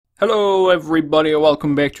Hello everybody and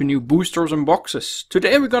welcome back to new boosters and boxes.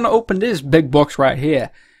 Today we're gonna open this big box right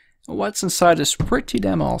here. What's inside is pretty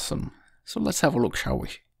damn awesome. So let's have a look, shall we?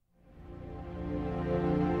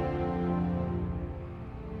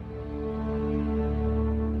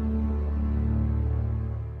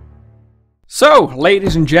 So,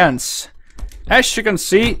 ladies and gents, as you can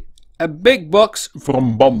see, a big box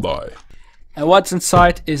from Bandai. And what's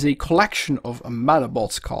inside is a collection of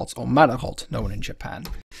Medabots cards, or Medarot, known in Japan.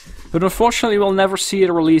 But unfortunately we'll never see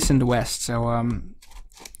it released in the West, so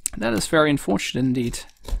that is very unfortunate indeed.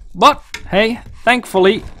 But, hey,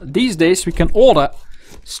 thankfully, these days we can order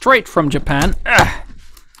straight from Japan.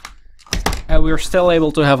 And we're still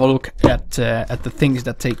able to have a look at the things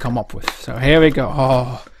that they come up with. So here we go.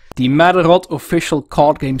 Oh, the Medalot Official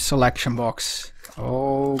Card Game selection box.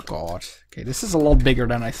 Oh god. Okay, this is a lot bigger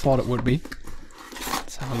than I thought it would be.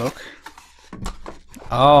 Let's have a look.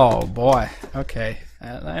 Oh boy. Okay.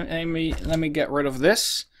 Let me get rid of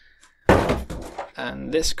this.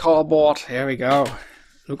 And this cardboard. Here we go.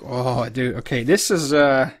 Look. Oh, dude. Okay, this is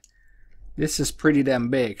pretty damn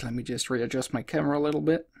big. Let me just readjust my camera a little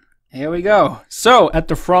bit. Here we go. So at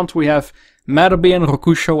the front we have Medabots and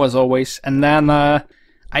Rokusho as always, and then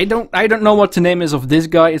I don't know what the name is of this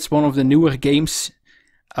guy. It's one of the newer games.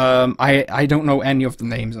 I don't know any of the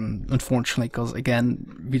names, unfortunately, because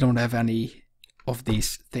again, we don't have any of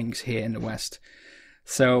these things here in the West.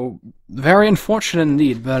 So very unfortunate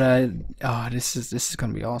indeed. But this is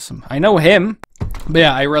gonna be awesome. I know him, but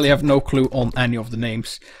yeah, I really have no clue on any of the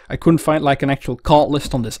names. I couldn't find like an actual card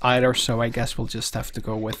list on this either, so I guess we'll just have to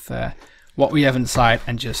go with what we have inside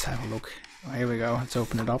and just have a look. Oh, here we go. Let's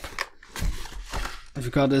open it up.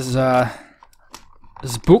 We've got this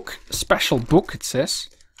book, special book, it says.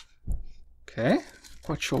 Okay,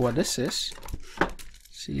 quite sure what this is.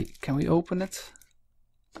 See, can we open it?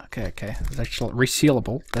 Okay, it's actually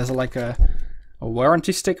resealable. There's like a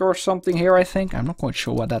warranty sticker or something here, I think. I'm not quite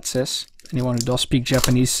sure what that says. Anyone who does speak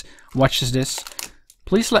Japanese watches this,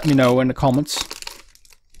 please let me know in the comments.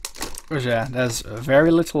 Because yeah, there's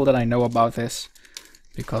very little that I know about this,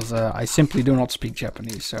 because I simply do not speak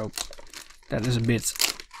Japanese, so that is a bit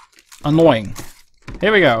annoying.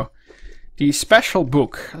 Here we go. The special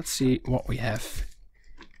book. Let's see what we have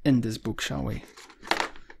in this book, shall we?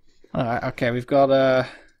 Alright, okay, we've got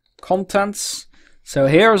contents. So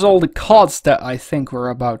here's all the cards that I think we're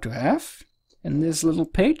about to have in this little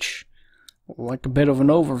page. Like a bit of an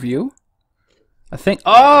overview. I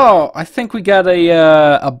think we got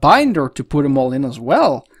a binder to put them all in as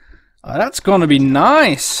well. That's gonna be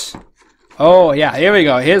nice. Oh yeah, here we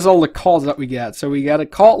go. Here's all the cards that we get. So we got a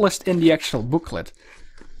card list in the actual booklet.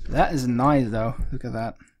 That is nice though. Look at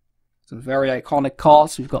that. Some very iconic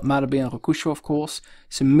cards. We've got Medabots and Rokusho, of course.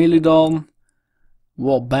 Some Milidon,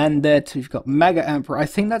 War Bandit. We've got Mega Emperor. I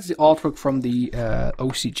think that's the artwork from the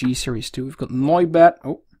OCG series too. We've got Noibat.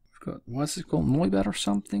 Oh, we've got, what's it called? Noibat or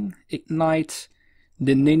something? Ignite.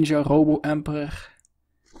 The Ninja Robo Emperor.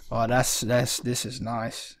 Oh, this is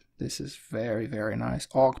nice. This is very, very nice.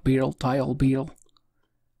 Orc Beetle, Tile Beetle,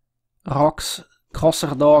 Rocks,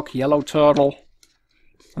 Crosser Dog, Yellow Turtle,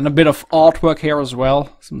 and a bit of artwork here as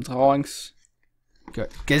well. Some drawings.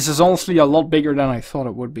 Good. This is honestly a lot bigger than I thought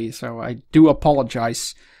it would be, so I do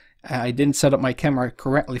apologize. I didn't set up my camera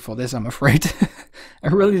correctly for this, I'm afraid. I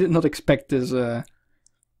really did not expect this to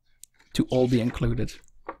all be included.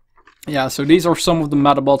 Yeah, so these are some of the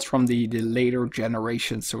Medabots from the later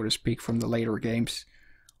generations, so to speak, from the later games.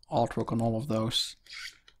 Artwork on all of those,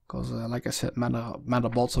 because like I said,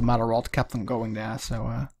 Medabots and Medarot kept them going there.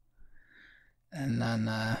 So and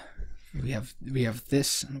then we have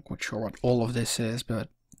this. I'm not quite sure what all of this is, but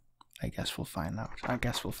I guess we'll find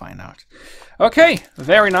out. Okay,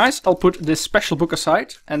 very nice. I'll put this special book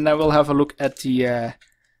aside, and then we'll have a look at the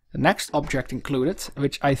next object included,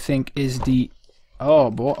 which I think is the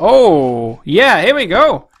oh yeah, here we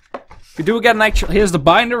go. We do get an actual. Here's the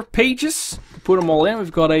binder pages. Put them all in.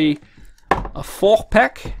 We've got a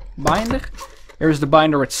 4-pack binder. Here's the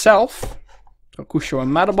binder itself. Rokusho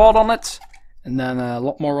and Medabot on it. And then a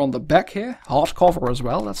lot more on the back here. Hardcover as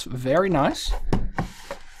well. That's very nice.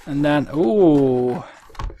 And then, oh,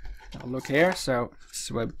 look here. So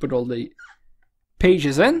I put all the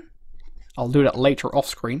pages in. I'll do that later off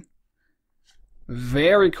screen.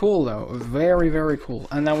 Very cool though. Very, very cool.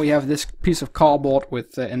 And then we have this piece of cardboard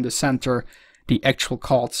with in the center the actual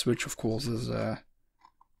cards, which of course is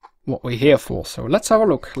what we're here for. So let's have a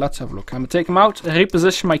look. I'm gonna take them out,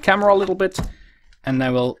 reposition my camera a little bit, and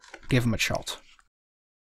then we'll give them a shot.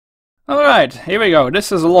 Alright, here we go.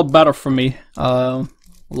 This is a lot better for me. A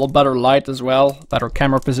lot better light as well, better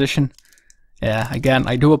camera position. Yeah, again,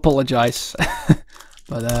 I do apologize.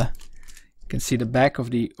 But you can see the back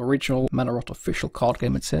of the original Medarot Official Card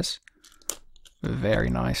Game, it says. Very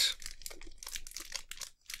nice.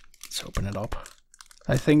 Let's open it up.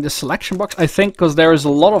 I think the selection box, because there is a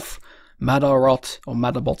lot of Medarot or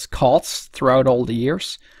Medabots cards throughout all the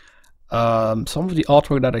years. Some of the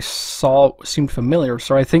artwork that I saw seemed familiar,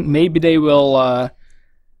 so I think maybe they will,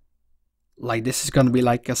 like this is going to be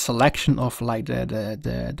like a selection of like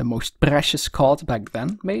the most precious cards back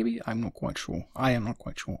then, maybe? I'm not quite sure. I am not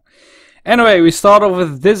quite sure. Anyway, we start off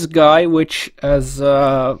with this guy, which is,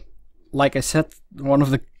 like I said, one of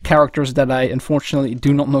the characters that I unfortunately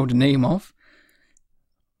do not know the name of.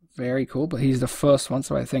 Very cool, but he's the first one,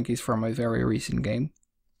 so I think he's from a very recent game.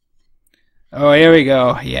 Oh, here we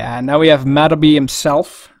go. Yeah, now we have Medabots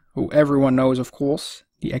himself, who everyone knows, of course.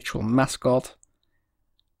 The actual mascot.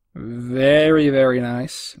 Very, very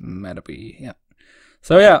nice. Medabots, yeah.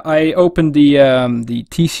 So yeah, I opened the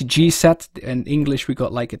TCG set. In English, we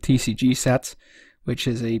got like a TCG set, which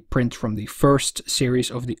is a print from the first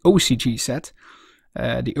series of the OCG set.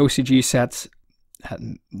 The OCG set had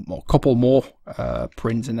a couple more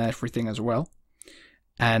prints and everything as well.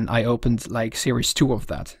 And I opened like series 2 of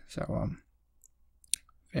that. So,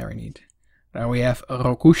 very neat. Now we have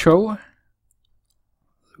Rokusho.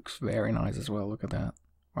 Looks very nice as well. Look at that.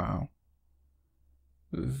 Wow.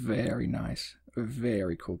 Very nice.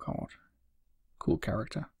 Very cool card. Cool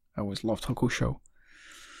character. I always loved Rokusho.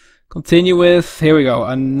 Continue with, here we go,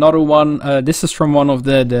 another one. This is from one of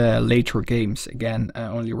the later games. Again,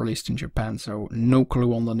 only released in Japan, so no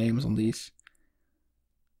clue on the names on these.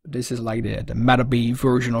 This is like the Medabots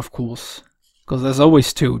version, of course. Because there's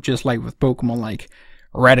always two, just like with Pokemon, like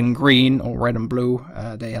red and green or red and blue.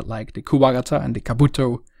 They had like the Kuwagata and the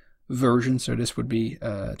Kabuto version, so this would be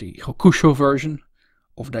the Rokusho version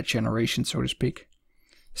of that generation, so to speak.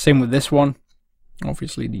 Same with this one.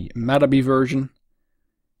 Obviously the Medabots version.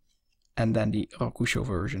 And then the Rokusho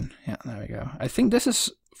version. Yeah, there we go. I think this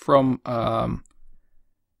is from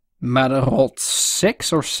Medarot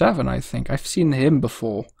 6 or 7, I think. I've seen him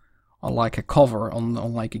before on like a cover on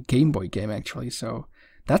like a Game Boy game, actually. So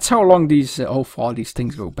that's how long these, how far these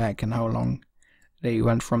things go back and how long they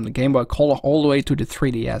went from the Game Boy Color all the way to the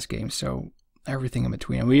 3DS game. So everything in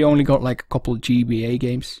between. And we only got like a couple of GBA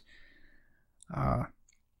games.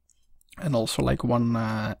 And also like one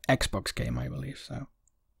Xbox game, I believe. So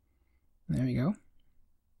there we go.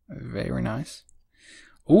 Very nice.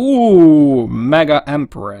 Ooh, Mega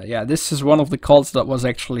Emperor. Yeah, this is one of the cards that was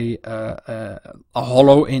actually a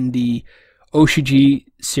holo in the OCG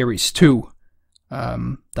Series 2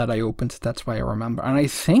 that I opened. That's why I remember. And I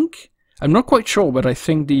think, I'm not quite sure, but I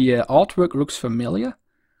think the artwork looks familiar.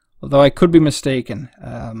 Although I could be mistaken,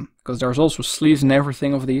 because there's also sleeves and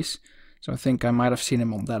everything of these. So I think I might have seen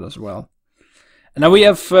him on that as well. And now we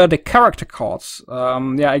have the character cards.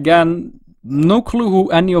 Yeah, again, no clue who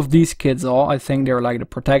any of these kids are. I think they're like the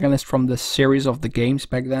protagonists from the series of the games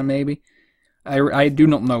back then, maybe. I do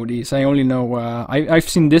not know these. I only know... I've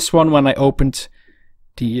seen this one when I opened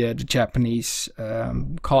the Japanese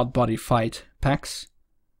card body fight packs.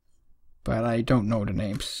 But I don't know the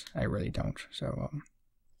names. I really don't. So,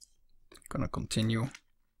 gonna continue.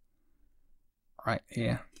 Right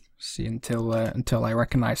here. See until I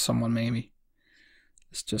recognize someone, maybe.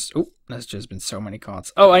 It's just, oh, there's just been so many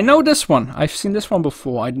cards. Oh, I know this one. I've seen this one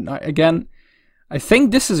before. Again, I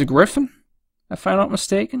think this is a Griffin, if I'm not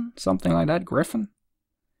mistaken. Something like that, Griffin.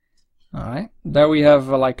 Alright, there we have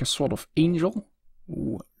like a sort of angel.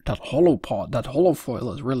 Ooh, that holo part, that holo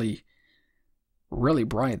foil is really, really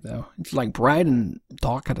bright though. It's like bright and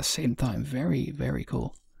dark at the same time. Very, very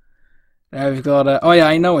cool. Now we've got, oh yeah,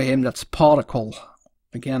 I know him. That's Particle.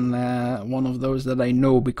 Again, one of those that I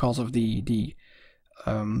know because of the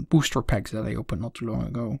booster packs that I opened not too long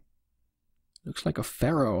ago. Looks like a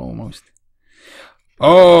pharaoh almost.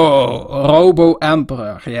 Oh, Robo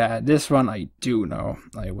Emperor. Yeah, this one I do know.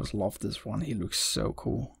 I always loved this one. He looks so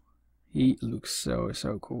cool. He looks so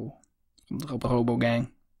cool. From the Robo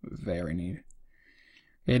gang. Very neat.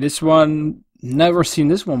 Okay, this one, never seen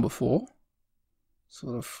this one before.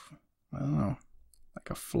 Sort of, I don't know, like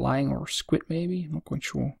a flying or squid maybe? I'm not quite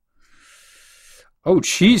sure. Oh,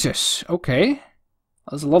 Jesus. Okay.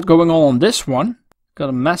 There's a lot going on this one. Got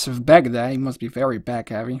a massive bag there. He must be very back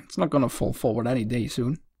heavy. It's not going to fall forward any day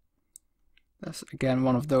soon. That's again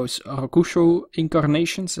one of those Rokusho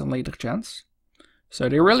incarnations in later gens. So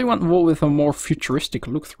they really went with a more futuristic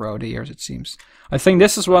look throughout the years, it seems. I think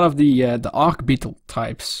this is one of the Arc Beetle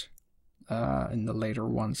types in the later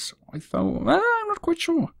ones. I thought, I'm not quite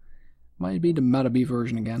sure. Might be the Medabots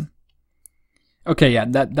version again. Okay, yeah,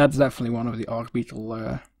 that's definitely one of the Arc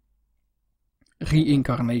Beetle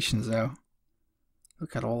reincarnations though.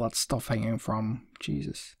 Look at all that stuff hanging from.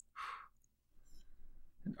 Jesus.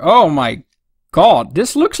 Oh my god.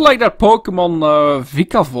 This looks like that Pokemon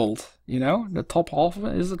Vikavolt. You know? The top half of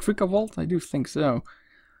it. Is it Vikavolt? I do think so.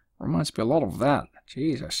 Reminds me a lot of that.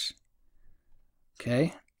 Jesus.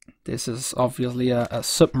 Okay. This is obviously a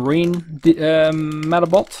submarine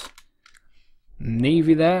Medabot.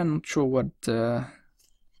 Navy there. I'm not sure what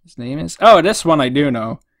his name is. Oh, this one I do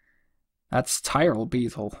know. That's Tyrell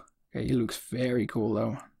Beetle. Okay, he looks very cool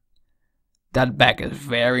though. That back is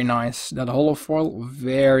very nice. That holofoil,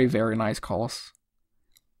 very, very nice colors.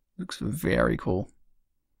 Looks very cool.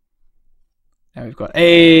 And we've got,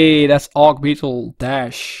 hey, that's Aug Beetle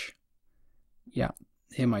Dash. Yeah,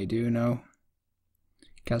 him I do know.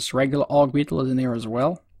 Guess regular Aug Beetle is in here as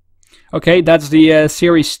well. Okay, that's the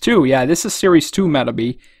Series 2. Yeah, this is Series 2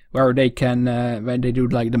 Medaby, where they can, when they do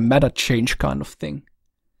like the meta change kind of thing.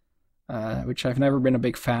 Which I've never been a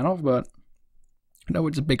big fan of, but I know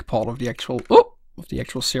it's a big part of the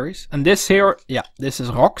actual series. And this here, yeah, this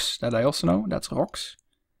is Rocks, that I also know. That's Rocks.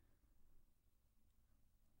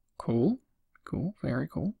 Cool, cool, very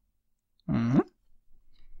cool.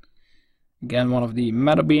 Again, one of the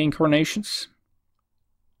Medaby incarnations.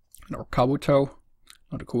 Or Kabuto,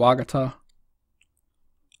 or the Kuwagata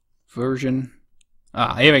version.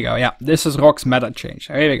 Ah, here we go. Yeah, this is Rock's meta change.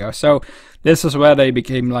 Here we go. So this is where they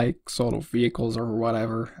became like sort of vehicles or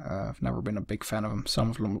whatever. I've never been a big fan of them.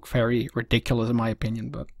 Some of them look very ridiculous in my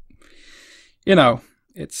opinion, but you know,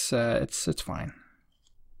 it's fine.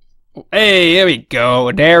 Oh, hey, here we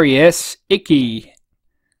go. There he is, Icky.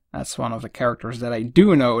 That's one of the characters that I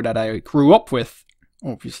do know that I grew up with,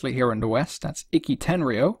 obviously here in the West. That's Icky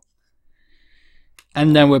Tenryo.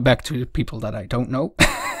 And then we're back to the people that I don't know.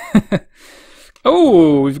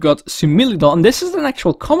 Oh, we've got Similidon, and this is an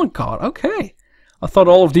actual common card. Okay, I thought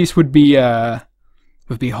all of these would be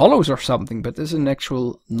holos or something, but this is an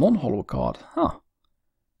actual non-holo card. Huh?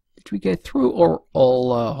 Did we get through or all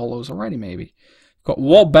holos already? Maybe. We've got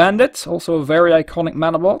War Bandit, also a very iconic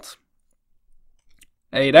Medabot.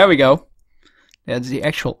 Hey, there we go. That's the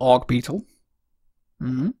actual Aug Beetle.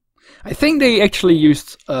 I think they actually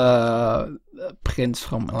used prints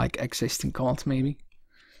from like existing cards, maybe.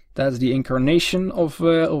 That's the incarnation of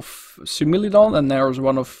Similidon, and there's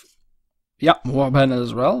one of, yeah, War Bandit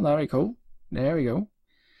as well. Very cool. There we go.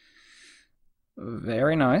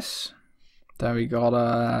 Very nice. Then we got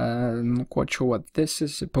I'm not quite sure what this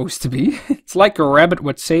is supposed to be. It's like a rabbit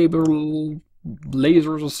with saber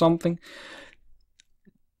lasers or something.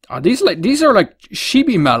 These are like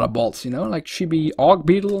chibi Medabots, you know, like chibi Aug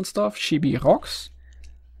Beetle and stuff, chibi Rocks.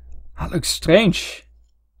 That looks strange.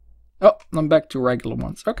 Oh, I'm back to regular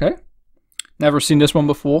ones. Okay. Never seen this one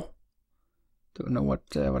before. Don't know what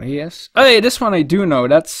he is. Hey, this one I do know.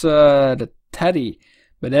 That's the Teddy.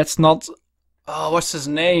 But that's not... Oh, what's his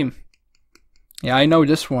name? Yeah, I know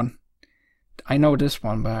this one. I know this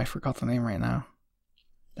one, but I forgot the name right now.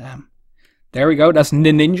 Damn. There we go. That's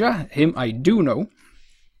Ninja. Him I do know.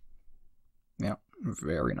 Yeah,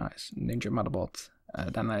 very nice. Ninja Medabot.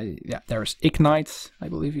 Then there's Ignite. I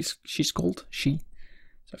believe she's called. She.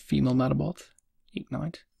 A female Medabot.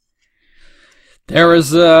 Ignite. There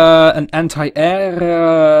is an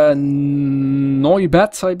anti-air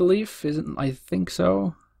Noibat, I believe. Isn't? I think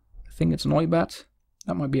so. I think it's Noibat.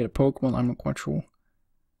 That might be a Pokemon. I'm not quite sure.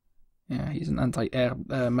 Yeah, he's an anti-air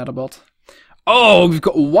Medabot. Oh, we've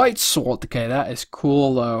got White Sword. Okay, that is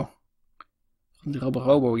cool though. The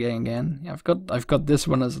Robo gang again. Yeah, I've got this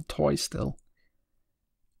one as a toy still.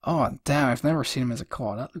 Oh, damn, I've never seen him as a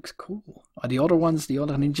card. That looks cool. Are the other ones the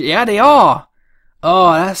other ninja? Yeah, they are!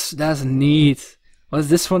 Oh, that's neat. What is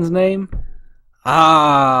this one's name?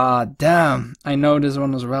 Ah, damn. I know this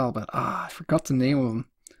one as well, but I forgot the name of him.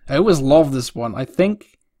 I always loved this one. I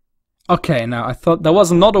think... Okay, now, I thought there was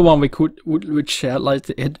another one which like,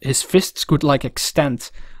 his fists could, like, extend.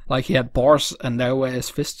 Like, he had bars, and there where his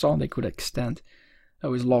fists on, they could extend. I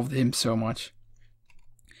always loved him so much.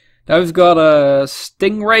 Now we've got a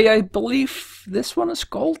Stingray, I believe this one is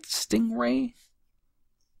called Stingray.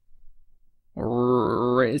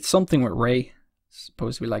 Or it's something with Ray. It's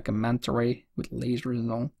supposed to be like a manta ray with lasers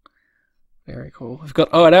and all. Very cool. We've got,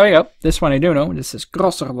 oh, there we go. This one I do know. This is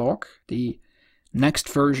Grosserdog, the next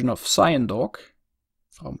version of Cyandog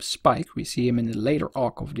from Spike. We see him in the later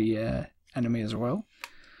arc of the anime as well.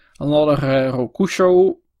 Another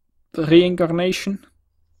Rokusho reincarnation.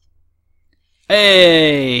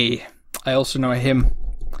 Hey! I also know him.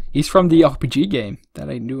 He's from the RPG game that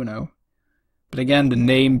I do know. But again, the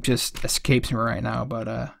name just escapes me right now.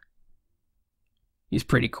 But he's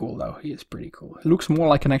pretty cool though. He is pretty cool. He looks more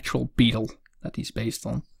like an actual beetle that he's based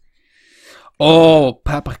on. Oh,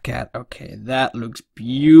 Pepper Cat. Okay, that looks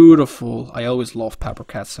beautiful. I always loved Pepper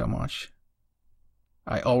Cat so much.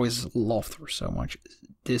 I always loved her so much.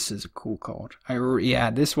 This is a cool card.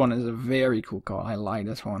 Yeah, this one is a very cool card. I like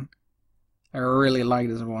this one. I really like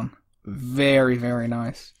this one. Very, very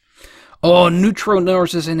nice. Oh, Neutral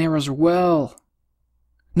Nurse is in here as well.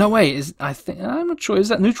 No way, I'm not sure. Is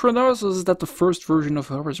that Neutral Nurse, or is that the first version of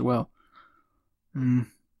her as well?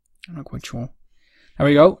 I'm not quite sure. There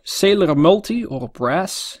we go. Sailor Multi or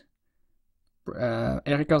Brass.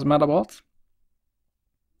 Erika's Medabot.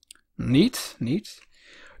 Neat, neat.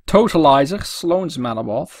 Totalizer, Sloane's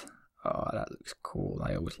Medabot. Oh, that looks cool.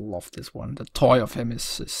 I always loved this one. The toy of him is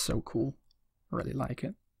so cool. Really like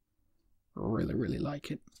it. Really, really like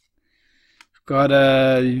it. Got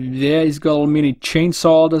yeah, he's got a mini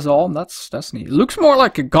chainsaw. That's all. That's neat. It looks more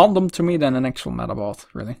like a Gundam to me than an actual Medabot,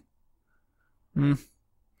 really.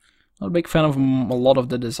 Not a big fan of a lot of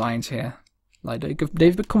the designs here. Like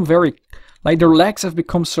they've become very, like their legs have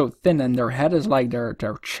become so thin, and their head is like their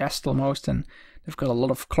chest almost, and they've got a lot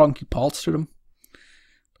of clunky parts to them.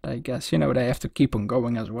 But I guess, you know, they have to keep on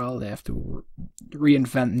going as well. They have to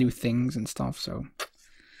reinvent new things and stuff. So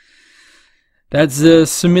that's the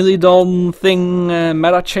Similidon thing,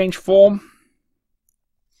 meta change form.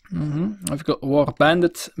 I've got War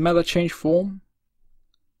Bandit meta change form.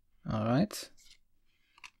 All right.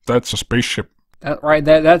 That's a spaceship. Right,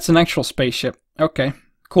 that's an actual spaceship. Okay,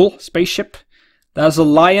 cool. Spaceship. There's a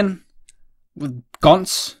lion with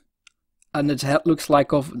guns, and its head looks like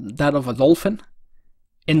that of a dolphin.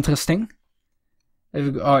 Interesting.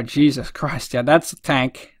 Oh, Jesus Christ. Yeah, that's a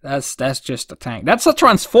tank. That's just a tank. That's a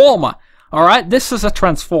transformer. All right, this is a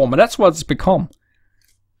transformer. That's what it's become.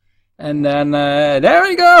 And then, there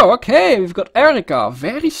we go. Okay, we've got Erika.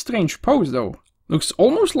 Very strange pose, though. Looks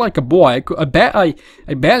almost like a boy. I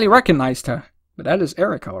barely recognized her. But that is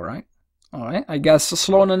Erika, alright. Alright, I guess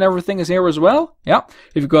Sloane and everything is here as well. Yeah,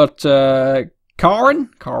 we've got Karen.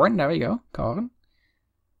 Karen, there we go. Karen.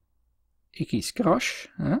 Icky's crush.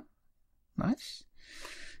 Nice.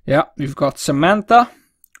 Yeah, we've got Samantha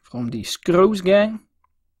from the Screws gang.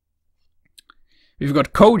 We've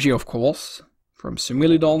got Koji, of course, from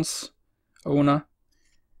Similidon's owner.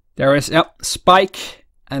 There is, Spike.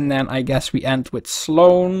 And then I guess we end with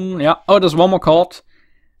Sloane. Yeah. Oh, there's one more card.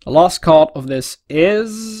 The last card of this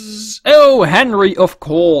is... Oh, Henry, of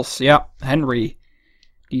course. Yeah, Henry.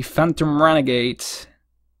 The Phantom Renegade.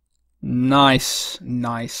 Nice.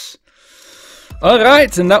 Nice.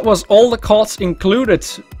 Alright, and that was all the cards included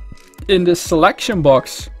in this selection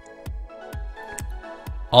box.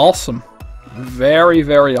 Awesome. Very,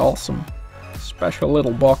 very awesome. Special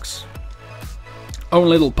little box. Own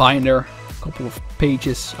little binder. Couple of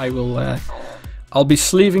pages. I'll be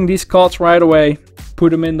sleeving these cards right away, put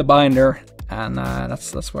them in the binder, and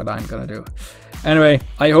that's what I'm gonna do. Anyway,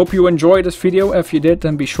 I hope you enjoyed this video. If you did,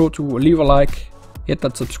 then be sure to leave a like, hit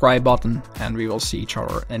that subscribe button, and we will see each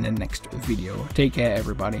other in the next video. Take care,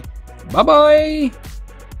 everybody. Bye bye.